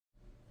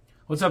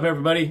What's up,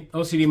 everybody?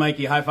 OCD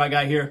Mikey, HiFi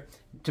guy here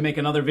to make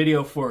another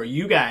video for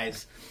you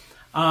guys.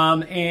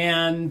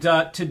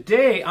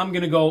 Today I'm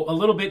going to go a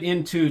little bit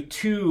into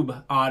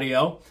tube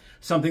audio,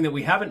 something that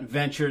we haven't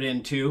ventured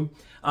into.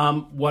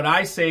 What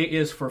I say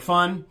is for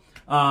fun,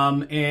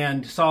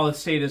 and solid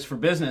state is for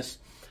business.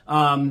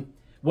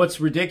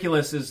 What's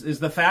ridiculous is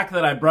the fact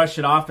that I brush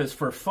it off as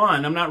for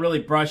fun. I'm not really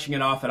brushing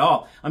it off at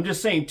all. I'm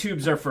just saying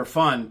tubes are for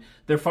fun.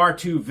 They're far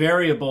too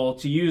variable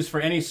to use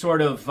for any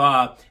sort of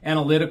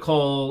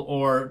analytical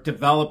or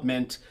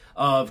development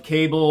of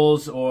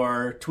cables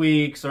or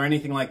tweaks or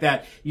anything like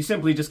that. You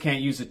simply just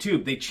can't use a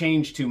tube. They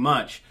change too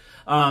much.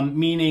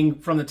 Meaning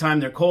from the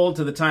time they're cold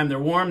to the time they're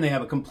warm, they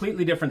have a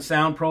completely different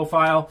sound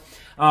profile,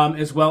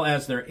 as well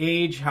as their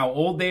age, how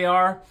old they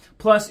are.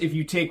 Plus, if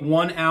you take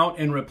one out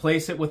and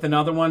replace it with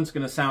another one, it's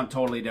going to sound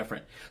totally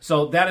different.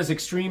 So that is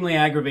extremely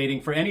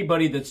aggravating for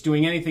anybody that's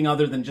doing anything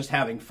other than just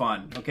having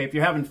fun. Okay, if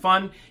you're having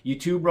fun, you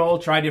tube roll,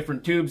 try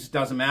different tubes, it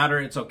doesn't matter,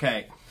 it's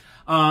okay.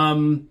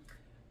 In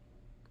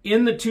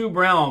the tube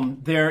realm,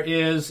 there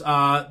is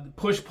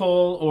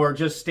push-pull or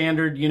just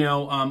standard,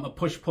 a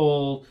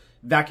push-pull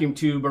vacuum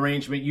tube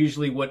arrangement,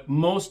 usually what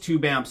most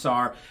tube amps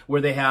are,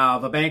 where they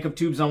have a bank of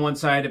tubes on one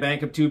side, a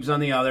bank of tubes on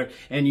the other,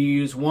 and you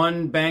use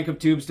one bank of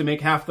tubes to make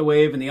half the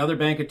wave and the other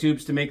bank of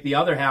tubes to make the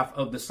other half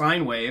of the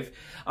sine wave,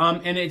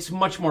 and it's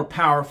much more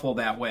powerful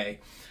that way.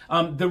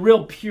 The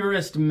real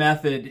purist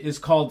method is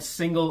called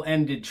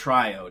single-ended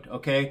triode,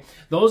 okay?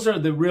 Those are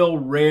the real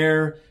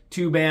rare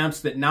tube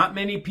amps that not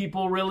many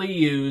people really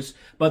use,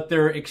 but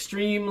they're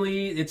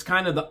it's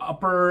kind of the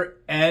upper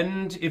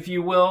end, if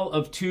you will,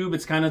 of tube.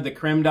 It's kind of the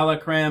creme de la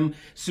creme,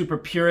 super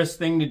purist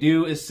thing to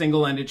do is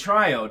single-ended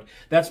triode.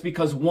 That's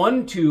because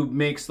one tube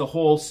makes the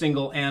whole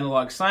single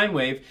analog sine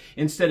wave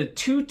instead of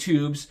two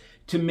tubes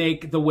to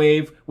make the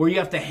wave where you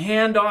have to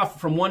hand off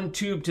from one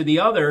tube to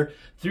the other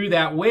through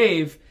that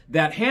wave.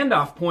 That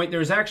handoff point,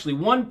 there's actually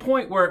one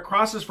point where it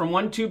crosses from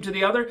one tube to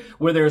the other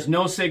where there's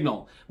no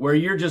signal, where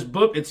you're just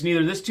boop, it's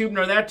neither this tube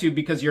nor that tube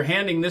because you're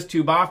handing this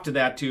tube off to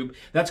that tube.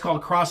 That's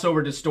called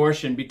crossover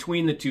distortion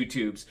between the two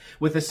tubes.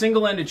 With a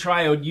single-ended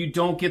triode, you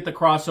don't get the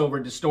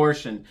crossover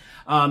distortion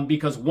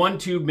because one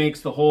tube makes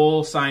the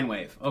whole sine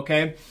wave,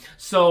 okay?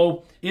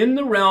 So in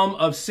the realm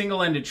of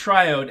single-ended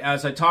triode,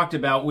 as I talked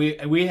about,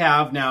 we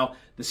have now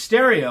the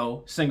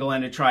stereo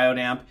single-ended triode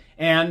amp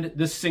and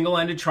the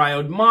single-ended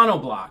triode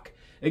monoblock.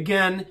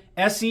 Again,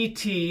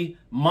 S.E.T.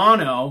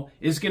 mono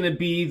is going to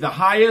be the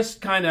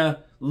highest kind of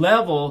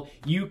level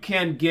you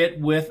can get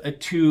with a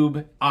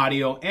tube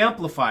audio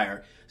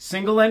amplifier.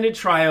 Single-ended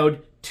triode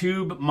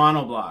tube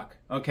monoblock,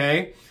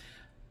 okay?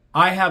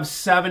 I have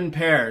 7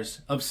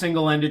 pairs of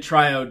single-ended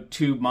triode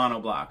tube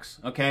monoblocks,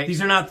 okay?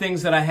 These are not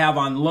things that I have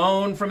on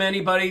loan from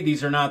anybody.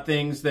 These are not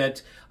things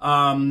that,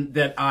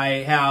 that I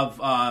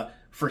have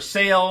for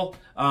sale.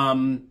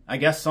 I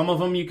guess some of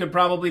them you could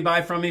probably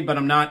buy from me, but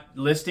I'm not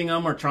listing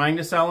them or trying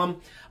to sell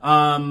them.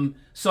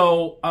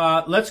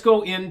 Let's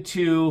go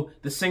into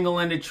the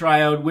single-ended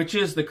triode, which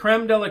is the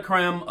creme de la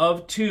creme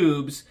of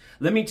tubes.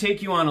 Let me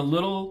take you on a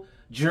little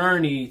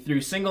journey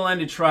through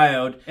single-ended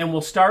triode, and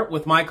we'll start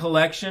with my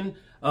collection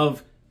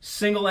of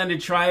single-ended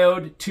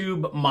triode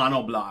tube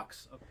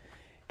monoblocks.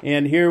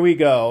 And here we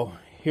go.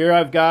 Here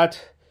I've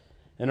got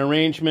an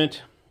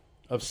arrangement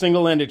of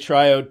single-ended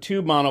triode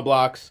tube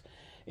monoblocks.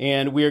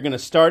 And we are going to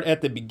start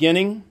at the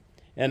beginning,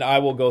 and I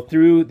will go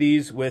through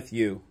these with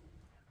you.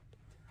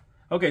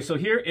 Okay, so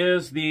here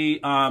is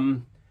the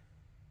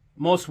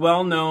most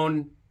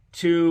well-known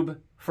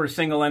tube for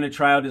single-ended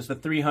triode is the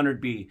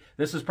 300B.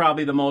 This is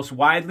probably the most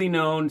widely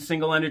known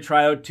single-ended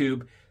triode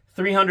tube,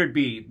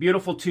 300B.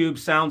 Beautiful tube,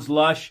 sounds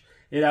lush.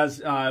 It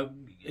has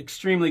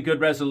extremely good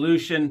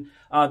resolution.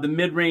 The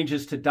mid-range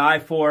is to die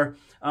for,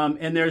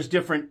 and there's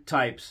different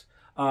types.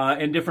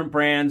 And different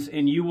brands,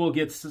 and you will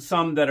get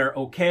some that are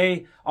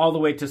okay, all the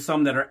way to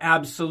some that are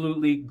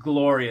absolutely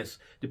glorious,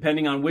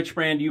 depending on which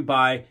brand you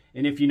buy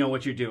and if you know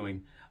what you're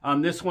doing.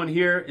 This one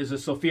here is a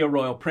Sophia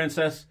Royal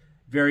Princess,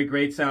 very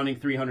great sounding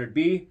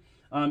 300B.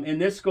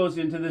 And this goes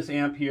into this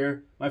amp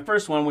here, my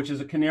first one, which is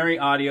a Canary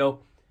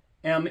Audio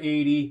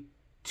M80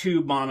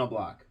 tube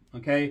monoblock,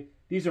 okay?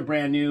 These are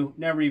brand new,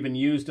 never even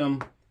used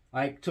them.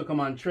 I took them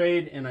on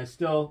trade, and I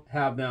still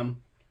have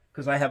them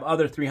because I have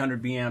other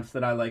 300B amps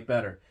that I like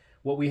better.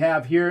 What we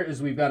have here is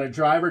we've got a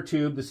driver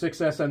tube, the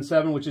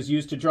 6SN7, which is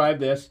used to drive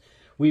this.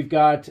 We've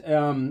got two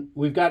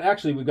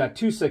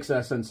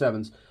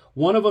 6SN7s.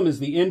 One of them is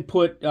the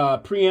input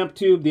preamp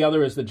tube. The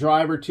other is the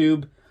driver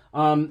tube.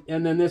 And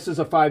then this is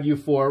a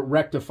 5U4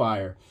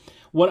 rectifier.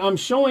 What I'm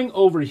showing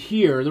over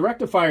here, the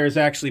rectifier is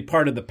actually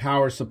part of the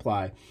power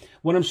supply.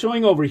 What I'm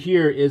showing over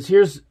here is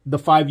here's the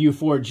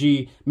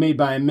 5U4G made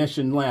by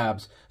Emission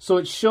Labs. So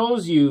it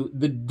shows you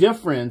the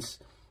difference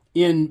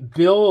in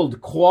build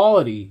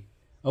quality,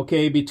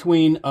 okay,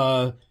 between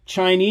a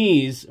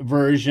Chinese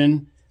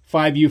version,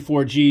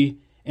 5U4G,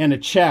 and a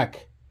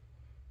Czech,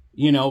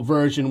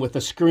 version with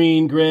a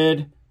screen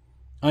grid.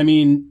 I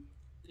mean,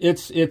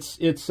 it's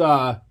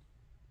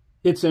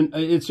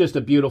it's just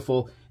a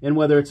beautiful, and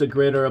whether it's a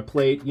grid or a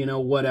plate, you know,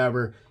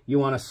 whatever, you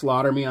want to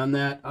slaughter me on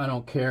that, I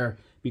don't care,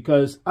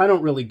 because I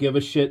don't really give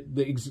a shit,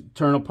 the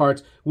external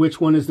parts, which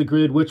one is the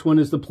grid, which one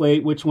is the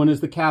plate, which one is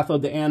the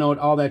cathode, the anode,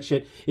 all that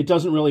shit. It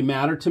doesn't really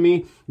matter to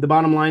me. The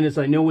bottom line is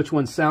I know which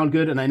ones sound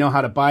good, and I know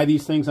how to buy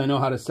these things, I know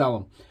how to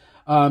sell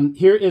them.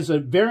 Here is a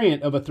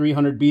variant of a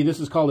 300B. This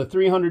is called a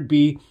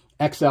 300B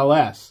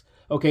XLS.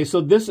 Okay,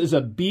 so this is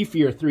a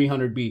beefier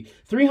 300B.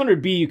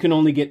 300B you can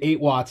only get 8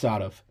 watts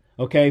out of.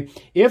 Okay,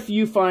 if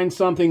you find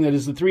something that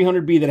is the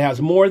 300B that has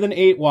more than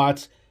 8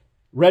 watts,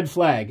 red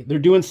flag. They're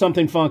doing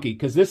something funky,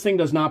 because this thing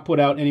does not put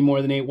out any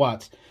more than 8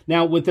 watts.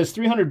 Now, with this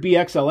 300B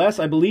XLS,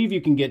 I believe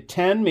you can get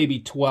 10, maybe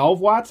 12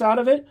 watts out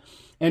of it.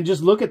 And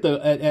just look at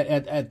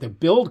the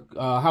build,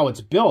 how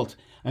it's built.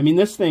 I mean,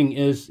 this thing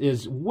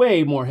is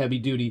way more heavy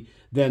duty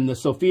than the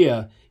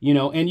Sophia, you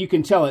know, and you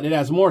can tell it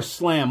has more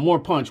slam, more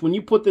punch. When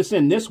you put this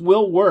in, this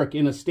will work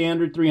in a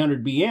standard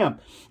 300B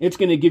amp. It's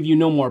going to give you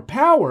no more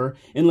power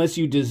unless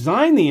you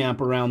design the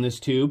amp around this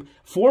tube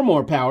for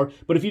more power.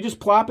 But if you just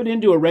plop it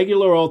into a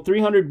regular old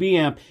 300B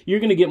amp, you're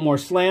going to get more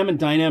slam and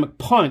dynamic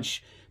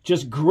punch,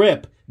 just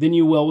grip, than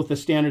you will with the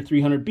standard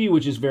 300B,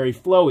 which is very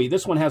flowy.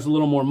 This one has a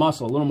little more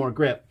muscle, a little more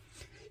grip.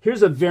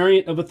 Here's a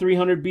variant of a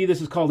 300B. This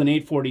is called an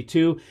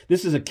 842.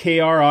 This is a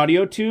KR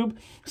audio tube,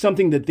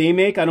 something that they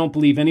make. I don't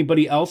believe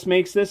anybody else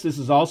makes this. This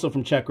is also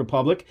from Czech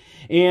Republic.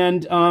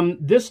 And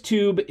this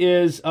tube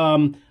is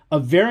a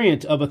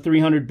variant of a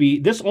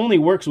 300B. This only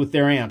works with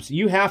their amps.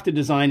 You have to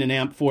design an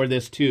amp for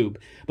this tube.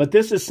 But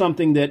this is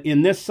something that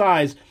in this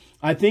size,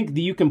 I think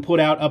that you can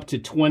put out up to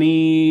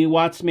 20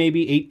 watts,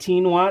 maybe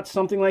 18 watts,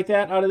 something like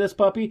that out of this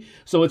puppy.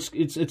 So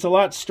it's a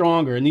lot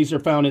stronger. And these are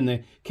found in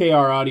the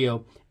KR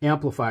audio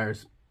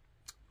amplifiers.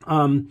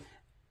 You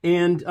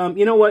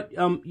know what,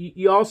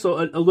 you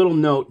also, a little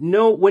note,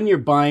 know when you're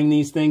buying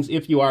these things,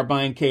 if you are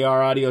buying KR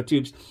audio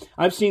tubes.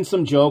 I've seen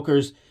some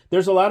jokers.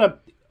 There's a lot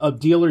of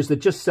dealers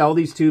that just sell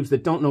these tubes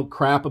that don't know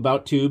crap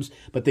about tubes,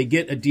 but they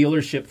get a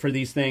dealership for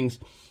these things.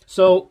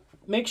 So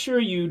make sure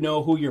you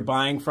know who you're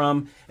buying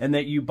from, and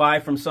that you buy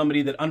from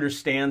somebody that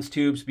understands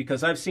tubes,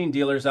 because I've seen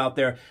dealers out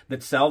there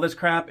that sell this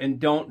crap and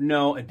don't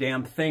know a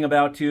damn thing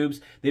about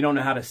tubes. They don't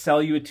know how to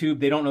sell you a tube.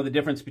 They don't know the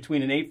difference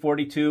between an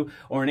 842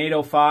 or an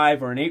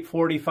 805 or an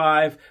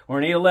 845 or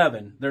an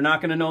 811. They're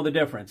not going to know the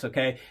difference,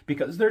 okay?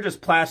 Because they're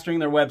just plastering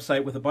their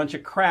website with a bunch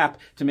of crap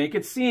to make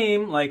it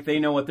seem like they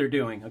know what they're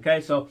doing, okay?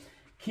 So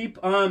keep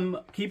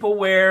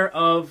aware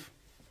of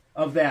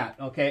that,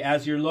 okay?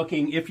 As you're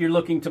looking, if you're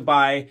looking to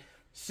buy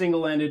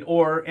single-ended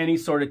or any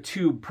sort of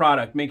tube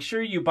product, make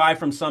sure you buy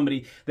from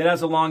somebody that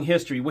has a long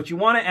history. What you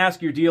want to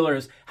ask your dealer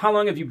is, how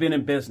long have you been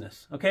in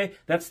business? Okay,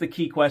 that's the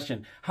key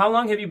question. How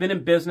long have you been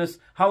in business?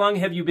 How long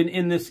have you been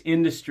in this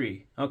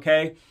industry?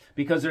 Okay,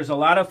 because there's a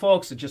lot of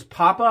folks that just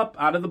pop up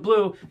out of the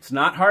blue. It's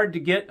not hard to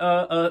get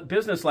a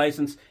business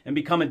license and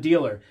become a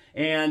dealer.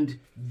 And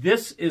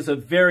this is a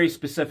very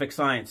specific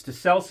science. To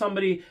sell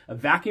somebody a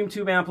vacuum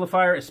tube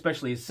amplifier,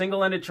 especially a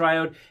single-ended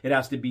triode, it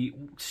has to be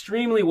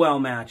extremely well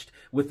matched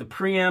with the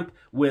preamp,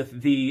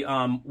 with the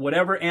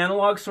whatever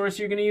analog source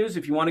you're going to use,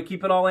 if you want to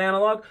keep it all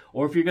analog,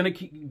 or if you're going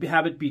to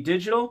have it be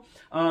digital.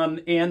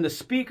 And the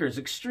speakers,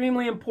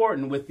 extremely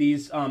important with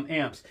these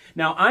amps.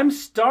 Now, I'm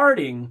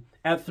starting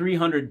at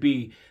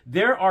 300B.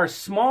 There are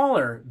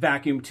smaller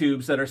vacuum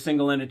tubes that are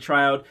single-ended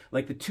triode,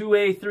 like the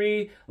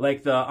 2A3,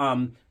 like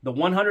the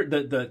 100,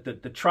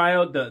 the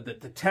triode,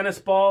 the tennis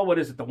ball. What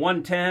is it? The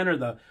 110 or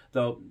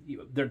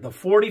the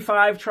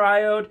 45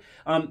 triode.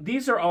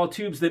 These are all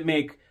tubes that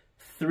make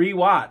 3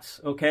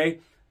 watts. Okay,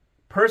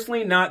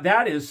 personally,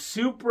 that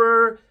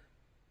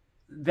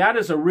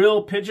is a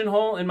real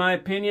pigeonhole, in my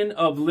opinion,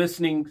 of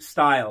listening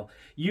style.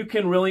 You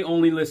can really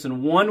only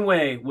listen one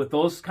way with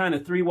those kind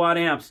of 3-watt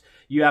amps.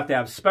 You have to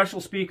have special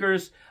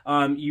speakers.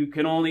 You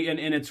can only, and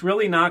it's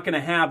really not going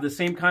to have the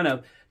same kind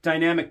of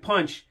dynamic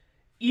punch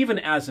even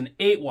as an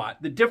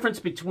 8-watt. The difference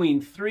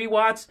between 3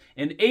 watts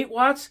and 8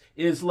 watts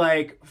is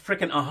like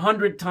frickin'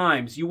 100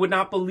 times. You would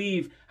not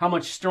believe how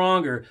much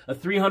stronger a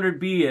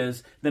 300B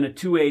is than a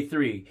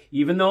 2A3.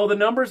 Even though the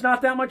number's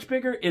not that much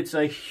bigger, it's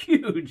a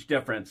huge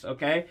difference,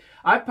 okay?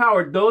 I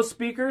powered those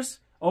speakers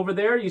over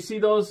there. You see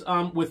those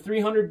with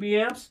 300B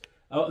amps?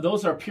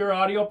 Those are Pure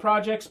Audio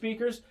Project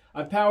speakers.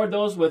 I powered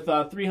those with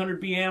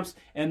 300B amps,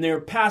 and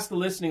they're past the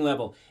listening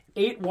level.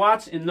 8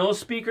 watts in those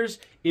speakers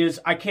is,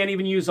 I can't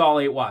even use all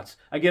 8 watts.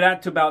 I get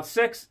out to about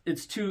 6,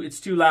 it's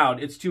too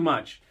loud, it's too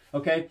much,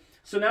 okay?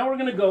 So now we're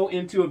gonna go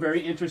into a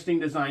very interesting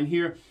design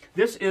here.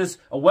 This is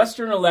a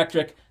Western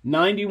Electric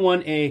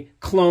 91A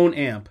clone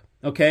amp,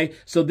 okay?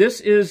 So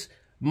this is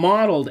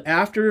modeled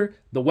after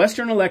the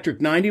Western Electric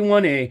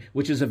 91A,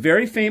 which is a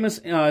very famous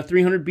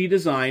 300B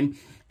design.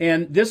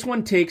 And this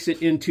one takes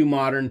it into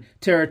modern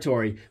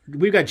territory.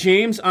 We've got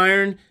James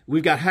iron,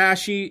 we've got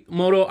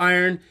Hashimoto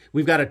iron,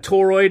 we've got a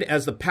toroid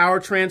as the power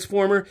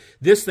transformer.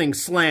 This thing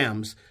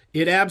slams.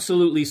 It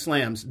absolutely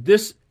slams.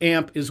 This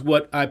amp is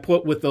what I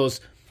put with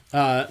those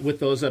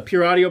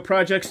Pure Audio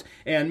projects.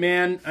 And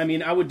man, I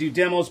mean, I would do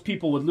demos.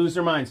 People would lose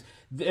their minds.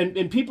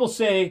 And people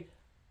say,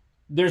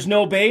 there's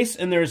no bass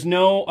and there's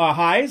no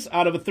highs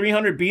out of a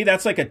 300B.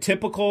 That's like a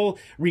typical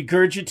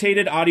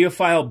regurgitated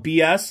audiophile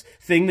BS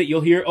thing that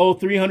you'll hear. Oh,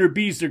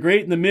 300Bs, they're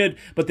great in the mid,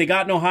 but they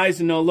got no highs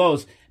and no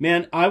lows.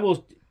 Man,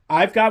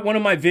 I've got one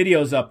of my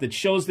videos up that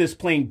shows this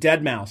playing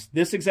dead mouse,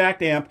 this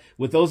exact amp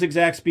with those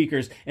exact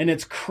speakers, and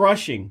it's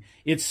crushing.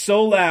 It's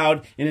so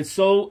loud and it's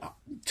so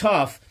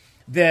tough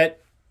that,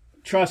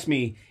 trust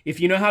me, if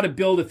you know how to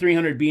build a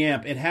 300B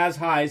amp, it has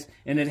highs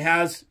and it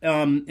has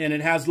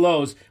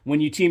lows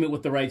when you team it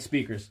with the right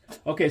speakers.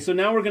 Okay, so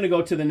now we're going to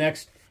go to the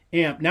next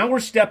amp. Now we're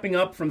stepping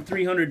up from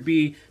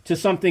 300B to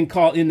something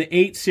called in the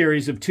 8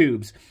 series of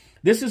tubes.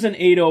 This is an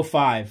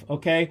 805,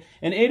 okay?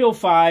 An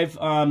 805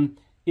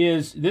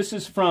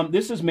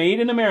 this is made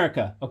in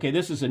America. Okay,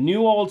 this is a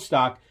new old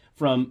stock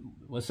from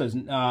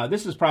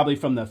this is probably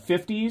from the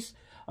 50s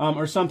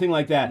or something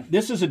like that.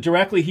 This is a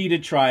directly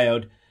heated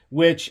triode,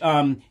 which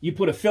you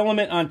put a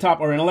filament on top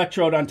or an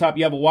electrode on top.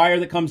 You have a wire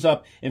that comes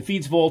up and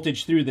feeds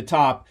voltage through the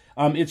top.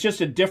 It's just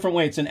a different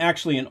way. It's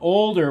actually an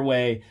older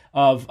way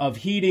of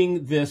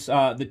heating this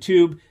the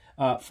tube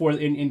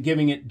in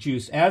giving it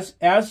juice. As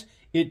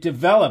it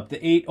developed,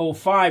 the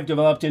 805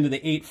 developed into the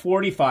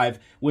 845,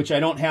 which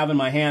I don't have in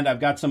my hand. I've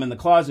got some in the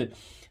closet.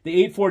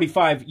 The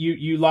 845,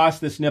 you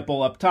lost this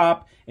nipple up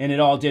top, and it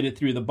all did it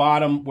through the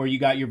bottom where you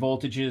got your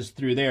voltages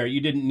through there.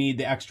 You didn't need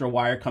the extra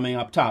wire coming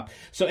up top.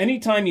 So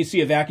anytime you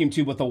see a vacuum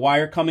tube with a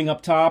wire coming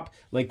up top,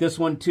 like this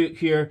one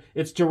here,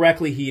 it's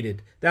directly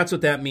heated. That's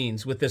what that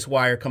means with this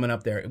wire coming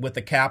up there with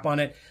the cap on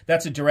it.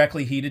 That's a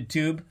directly heated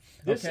tube.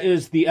 This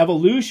is the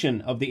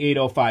evolution of the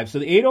 805. So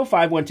the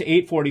 805 went to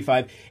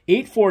 845.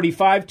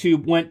 845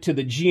 tube went to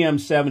the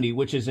GM70,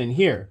 which is in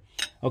here.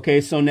 Okay,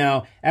 so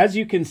now, as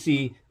you can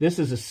see, this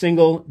is a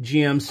single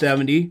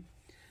GM70.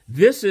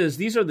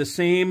 These are the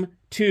same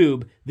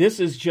tube.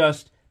 This is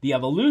just the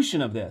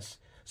evolution of this.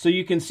 So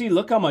you can see,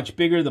 look how much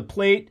bigger the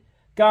plate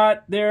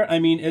got there. I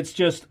mean, it's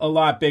just a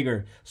lot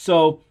bigger.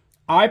 So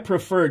I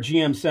prefer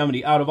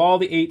GM70. Out of all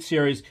the 8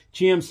 series,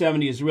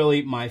 GM70 is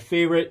really my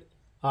favorite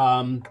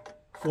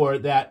for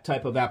that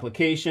type of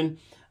application.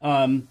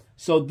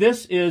 So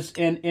this is,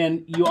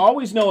 and you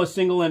always know a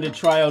single-ended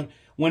triode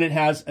when it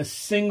has a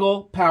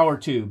single power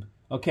tube,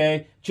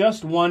 okay?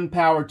 Just one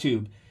power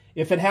tube.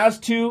 If it has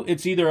 2,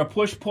 it's either a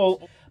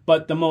push-pull,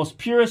 but the most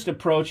purist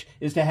approach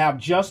is to have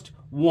just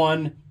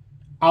one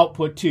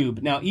output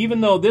tube. Now,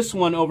 even though this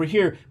one over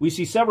here, we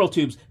see several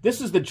tubes, this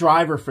is the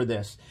driver for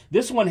this.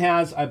 This one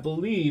has, I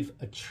believe,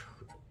 a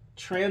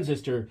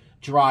transistor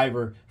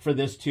driver for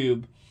this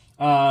tube,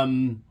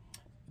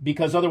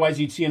 because otherwise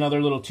you'd see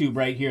another little tube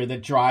right here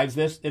that drives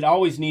this. It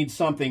always needs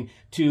something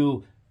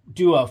to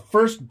do a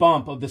first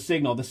bump of the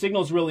signal. The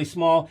signal's really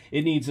small.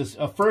 It needs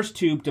a first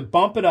tube to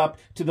bump it up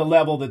to the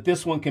level that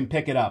this one can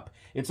pick it up.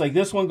 It's like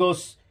this one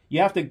goes,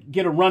 you have to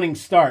get a running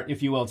start,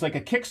 if you will. It's like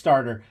a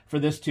Kickstarter for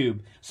this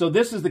tube. So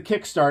this is the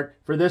kickstart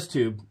for this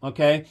tube,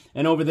 okay?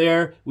 And over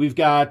there, we've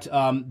got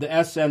the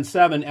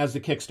SN7 as the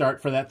kickstart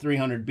for that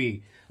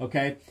 300B,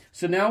 okay?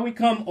 So now we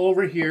come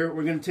over here.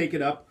 We're going to take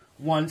it up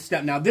one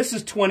step. Now, this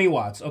is 20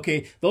 watts,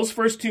 okay? Those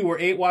first two were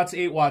 8 watts,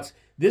 8 watts.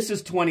 This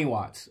is 20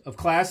 watts of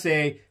Class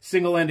A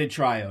single-ended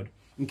triode,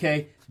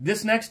 okay?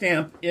 This next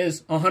amp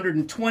is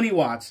 120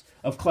 watts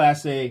of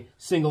Class A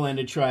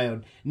single-ended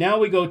triode. Now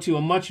we go to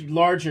a much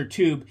larger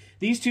tube.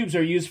 These tubes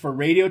are used for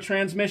radio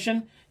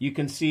transmission. You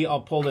can see,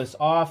 I'll pull this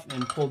off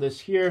and pull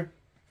this here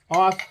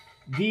off.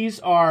 These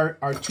are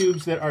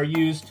tubes that are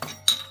used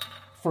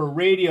for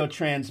radio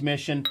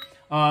transmission.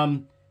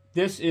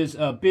 This is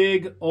a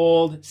big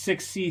old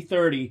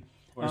 6C30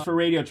 for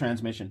radio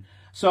transmission.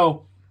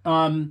 So,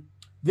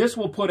 this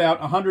will put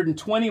out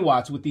 120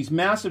 watts with these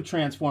massive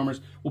transformers.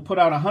 We'll put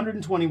out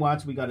 120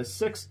 watts. We got a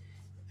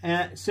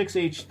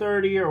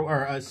 6H30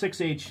 or a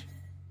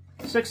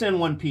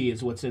 6N1P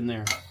is what's in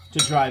there to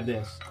drive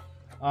this.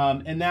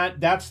 And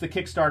that's the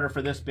Kickstarter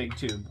for this big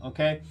tube,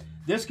 okay?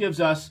 This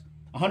gives us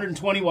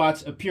 120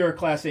 watts of pure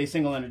Class A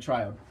single-ended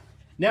triode.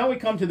 Now we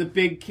come to the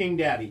big King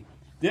Daddy.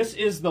 This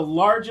is the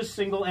largest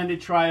single-ended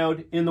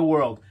triode in the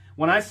world.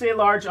 When I say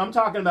large, I'm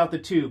talking about the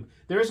tube.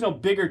 There is no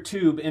bigger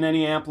tube in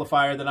any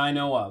amplifier that I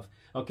know of,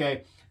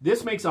 okay?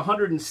 This makes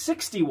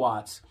 160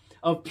 watts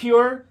of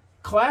pure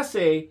Class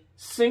A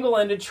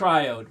single-ended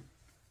triode.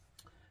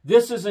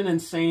 This is an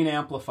insane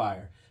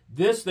amplifier.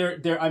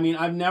 I mean,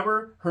 I've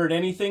never heard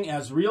anything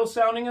as real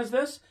sounding as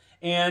this,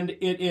 and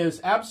it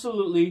is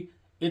absolutely,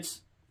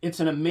 it's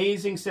an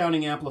amazing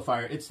sounding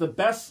amplifier. It's the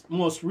best,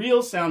 most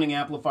real sounding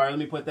amplifier, let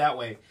me put it that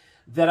way,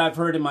 that I've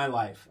heard in my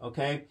life,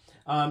 okay?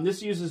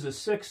 This uses a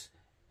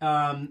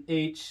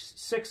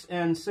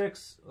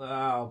 6N6.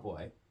 Oh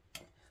boy,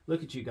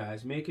 look at you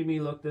guys making me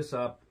look this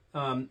up.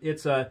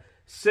 It's a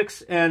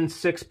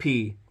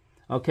 6N6P.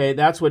 Okay,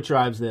 that's what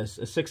drives this,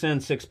 a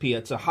 6N6P.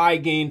 It's a high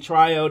gain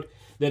triode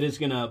that is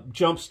going to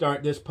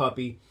jumpstart this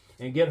puppy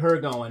and get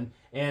her going.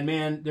 And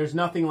man, there's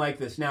nothing like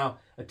this. Now,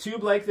 a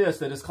tube like this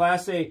that is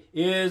Class A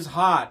is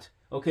hot.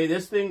 Okay,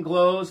 this thing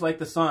glows like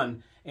the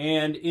sun,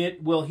 and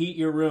it will heat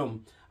your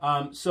room.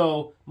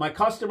 So my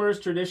customers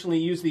traditionally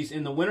use these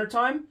in the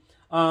wintertime.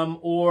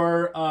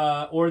 or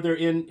they're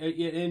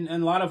in a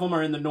lot of them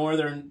are in the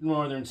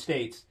northern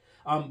states.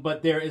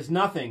 But there is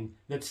nothing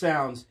that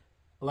sounds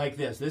like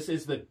this. This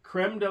is the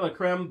creme de la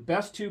creme,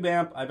 best tube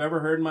amp I've ever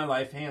heard in my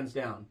life, hands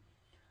down.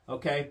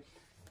 Okay,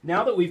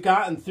 now that we've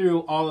gotten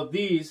through all of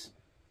these,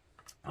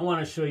 I want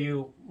to show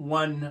you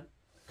one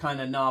kind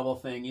of novel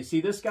thing. You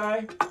see this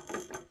guy?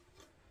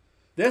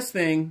 This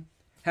thing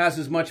has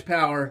as much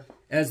power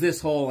as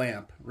this whole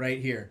amp right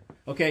here.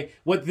 Okay,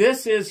 what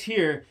this is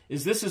here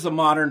is this is a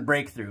modern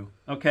breakthrough.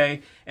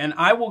 Okay, and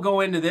I will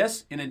go into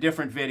this in a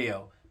different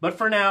video. But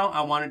for now,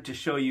 I wanted to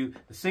show you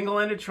the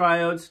single-ended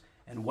triodes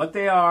and what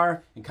they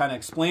are, and kind of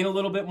explain a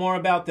little bit more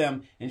about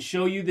them, and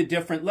show you the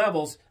different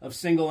levels of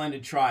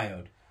single-ended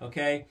triode.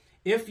 Okay,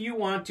 if you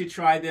want to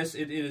try this,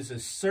 it is a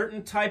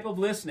certain type of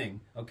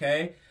listening.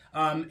 Okay,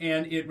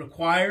 and it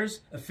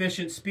requires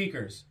efficient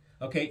speakers.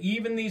 Okay,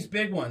 even these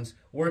big ones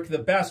work the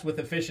best with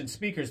efficient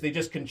speakers. They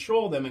just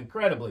control them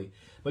incredibly.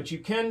 But you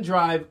can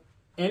drive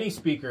any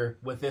speaker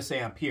with this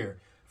amp here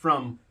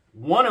from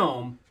 1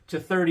 ohm to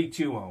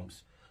 32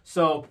 ohms.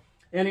 So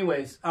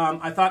anyways,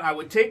 I thought I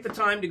would take the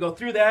time to go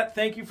through that.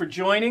 Thank you for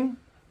joining.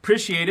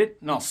 Appreciate it,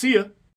 and I'll see you.